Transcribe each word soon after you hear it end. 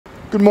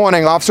Good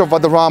morning, Officer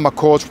Valderrama,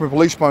 Coach from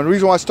Police Department. The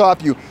reason why I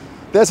stop you,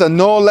 there's a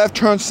no left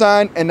turn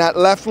sign and that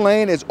left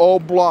lane is all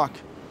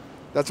blocked.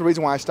 That's the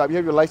reason why I stopped you.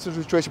 Have your license,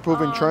 registration, proof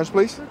of insurance,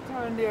 please?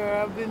 Turn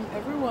there.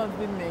 Everyone's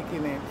been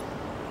making it.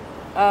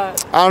 I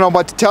don't know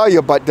what to tell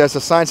you, but there's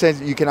a sign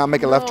saying you cannot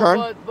make a left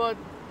turn. But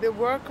the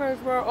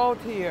workers were out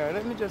here.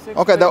 Let me just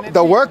explain. Okay,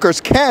 the workers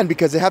can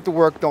because they have to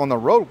work on the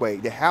roadway.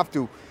 They have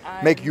to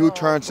make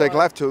U-turns, take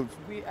left to.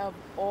 We have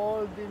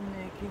all been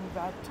making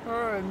that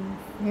turn.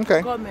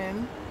 Okay. Come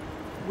in.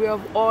 We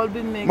have all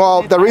been making.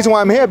 Well, the reason why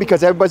I'm here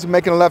because everybody's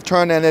making a left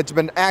turn and it's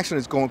been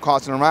accidents going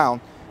costing around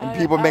and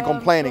people have been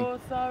complaining. I'm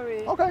so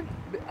sorry. Okay.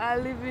 I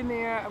live in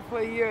here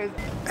for years.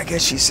 I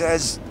guess she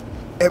says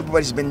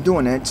everybody's been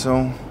doing it,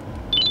 so.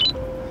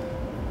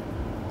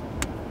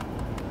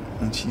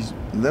 And she's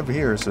live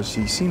here, so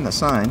she's seen the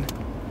sign.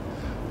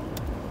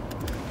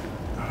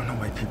 I don't know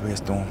why people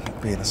just don't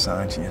obey the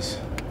sign.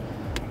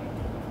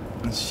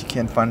 She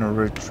can't find her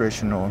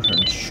registration or her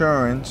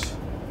insurance.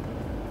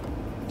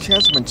 She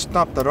hasn't been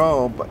stopped at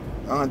all, but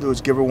all I do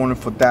is give her one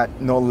for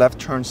that no left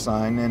turn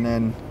sign and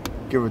then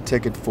give her a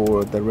ticket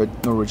for the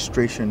no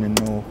registration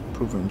and no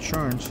proof of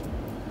insurance.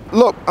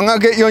 Look, I'm gonna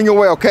get you on your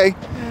way, okay?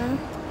 Yeah.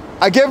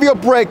 I gave you a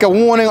break, a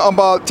warning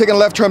about taking a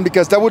left turn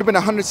because that would have been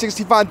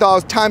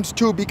 $165 times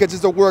 2 because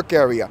it's a work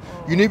area.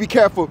 You need to be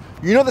careful.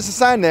 You know there's a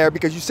sign there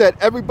because you said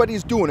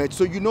everybody's doing it,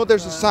 so you know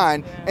there's a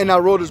sign and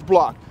our road is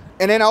blocked.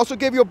 And then I also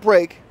gave you a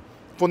break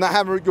for not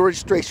having your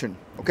registration,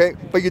 okay?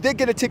 But you did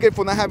get a ticket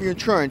for not having your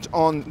insurance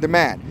on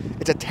demand.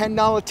 It's a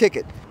 $10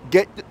 ticket.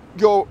 Get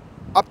your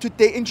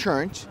up-to-date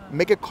insurance,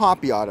 make a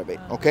copy out of it,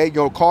 okay?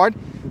 Your card,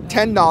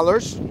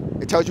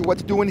 $10. It tells you what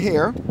to do in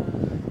here,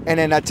 and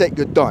then that's it,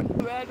 you're done.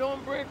 I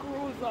don't break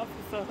rules,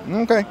 officer.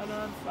 Okay.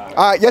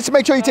 All right, just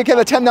make sure you take care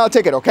of the $10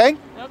 ticket, okay?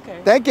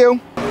 Okay. Thank you.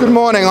 Good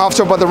morning,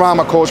 Officer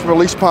Valderrama, Coach from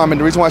Police Department.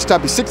 The reason why I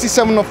stopped you,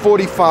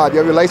 6745. You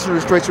have your license,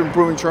 registration, and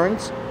proof of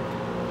insurance?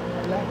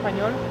 ¿Habla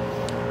español?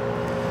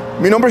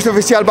 Mi nombre es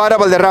Oficial Vara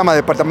Valderrama,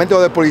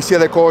 Departamento de Policía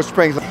de Coral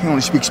Springs. He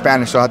only speaks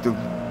Spanish, so I have to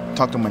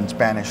talk to him in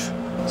Spanish.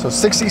 So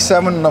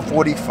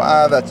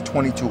 6745, that's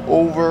 22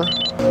 over.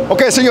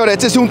 Okay, señores,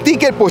 este es un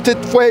ticket, pues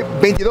usted fue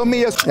 22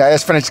 millas. Yeah, I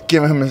just finished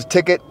giving him his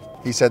ticket.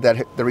 He said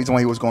that the reason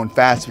why he was going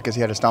fast is because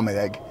he had a stomach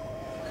ache.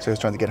 So he was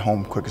trying to get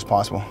home quick as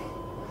possible.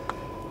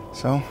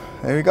 So,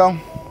 there you go.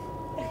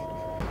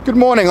 Good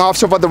morning,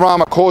 Officer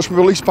Valderrama, Coach from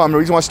Police Department.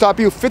 The reason why I stop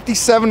you,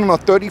 57 on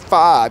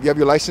 35. You have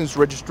your license,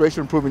 registration,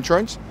 and proof of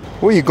insurance?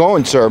 Where are you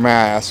going, sir, may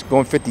I ask?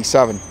 Going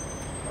 57. I was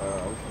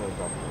going to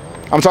drop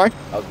her off. I'm sorry?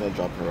 I was going to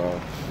drop her off.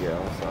 Yeah,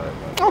 I'm sorry.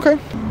 Okay.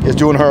 Just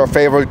doing her a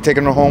favor,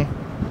 taking her home?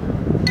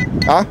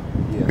 Huh?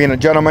 Yeah. Being a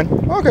gentleman?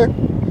 Okay,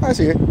 I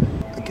see it.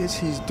 I guess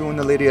he's doing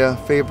the lady a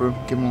favor,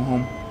 giving him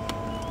home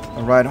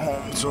a ride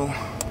home, so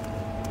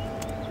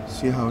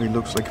see how he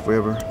looks like if we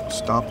ever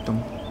stopped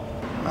him.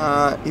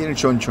 He didn't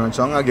show insurance,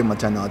 so I'm gonna give him a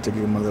 $10 to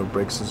give him a little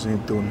break since he's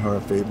doing her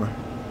a favor. I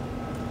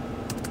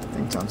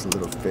think sounds a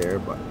little fair,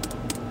 but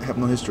I have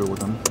no history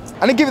with him.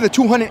 I didn't give you the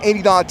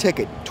 $280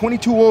 ticket.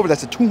 22 over,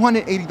 that's a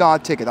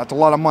 $280 ticket. That's a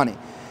lot of money.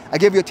 I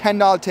gave you a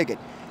 $10 ticket.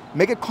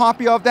 Make a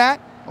copy of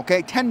that,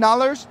 okay?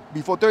 $10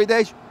 before 30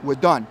 days, we're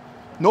done.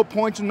 No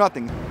points or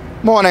nothing.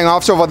 Morning,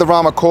 Officer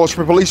Valderrama, Coach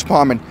from Police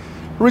Department.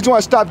 The reason why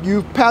I stopped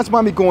you, passed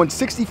by me going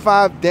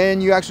 65,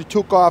 then you actually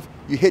took off.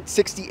 You hit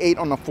 68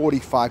 on the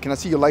 45. Can I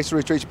see your license,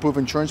 registration, proof of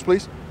insurance,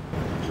 please?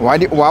 Why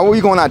were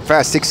you going that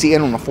fast,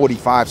 68 on the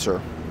 45, sir?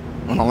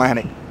 On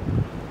Atlantic. I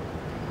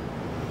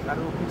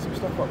gotta go pick some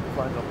stuff up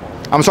before I go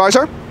home. I'm sorry,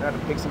 sir? I gotta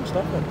pick some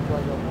stuff up before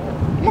I go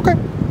home. Okay.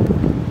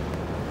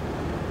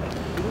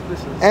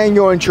 And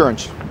your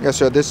insurance. Yes,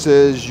 sir. This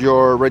is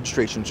your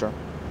registration, sir.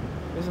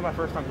 This is my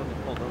first time getting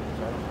pulled over,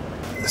 so I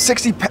don't know.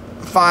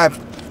 65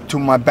 to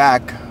my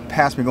back,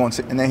 passed me going,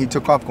 and then he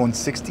took off going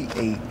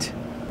 68.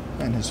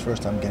 And his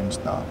first time getting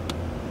stopped.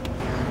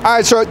 All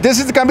right, sir, this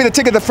is gonna be the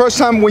ticket the first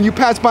time when you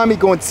pass by me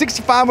going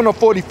 65 on a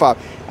 45.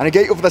 And I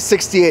get you over the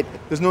 68.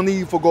 There's no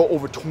need for go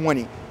over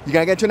 20. You're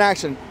gonna get into an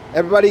accident.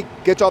 Everybody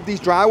gets off these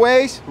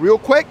driveways real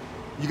quick.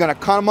 You're gonna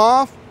cut them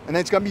off, and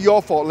then it's gonna be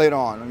your fault later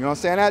on. You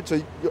understand that? So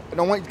I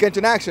don't want you to get into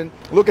an accident.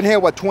 Look in here,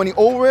 what 20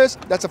 over is,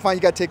 that's a fine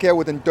you gotta take care of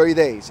within 30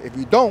 days. If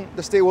you don't,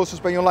 the state will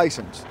suspend your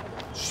license.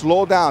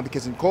 Slow down,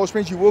 because in Coral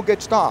Springs, you will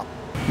get stopped.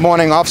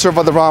 Morning, Officer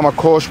Valderrama,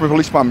 Coral Springs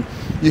Police Department.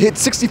 You hit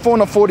 64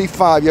 on a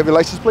 45. You have your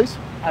license, please?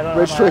 I don't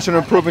registration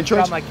and proof of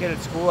insurance? I dropped my kid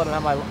at school. I don't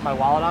have my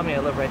wallet on me. I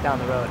live right down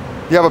the road.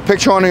 You have a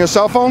picture on your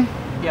cell phone?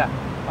 Yeah.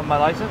 On my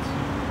license?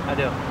 I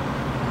do.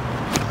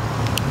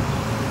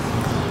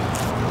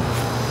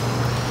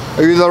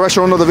 Are you the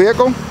restaurant of the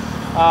vehicle?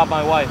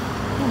 My wife.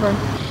 Okay.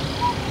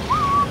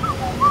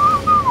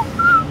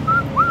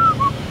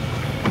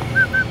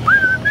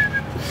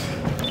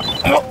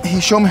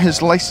 He showed me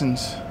his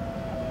license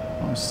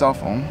on his cell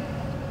phone.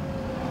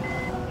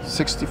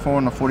 64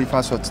 on the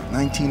 45, so it's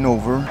 19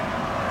 over.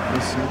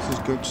 Let's see, this is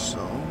good. So,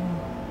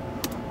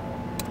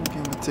 give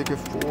him a ticket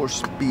for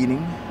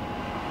speeding.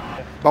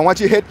 But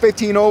once you hit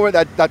 15 over,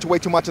 that's way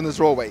too much on this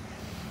roadway.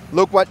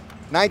 Look what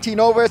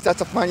 19 over is,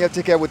 that's a fine you have to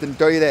take care within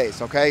 30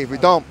 days, okay? If you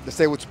don't, the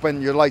state would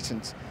suspend your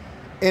license.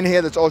 In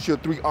here, there's also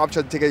 3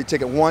 options to get your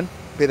ticket. 1,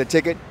 pay the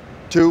ticket.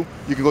 2,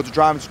 you can go to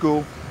driving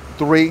school.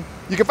 3,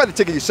 you can fight the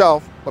ticket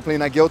yourself by pleading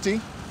not guilty.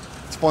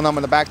 It's a phone number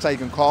on the backside you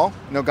can call,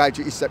 and they'll guide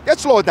you each step.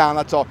 Just slow it down,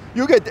 that's all.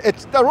 You get,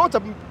 the roads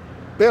are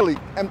barely,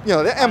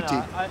 they're empty.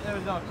 There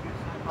was no excuse.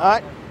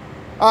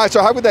 All right,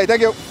 so have a good day.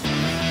 Thank you.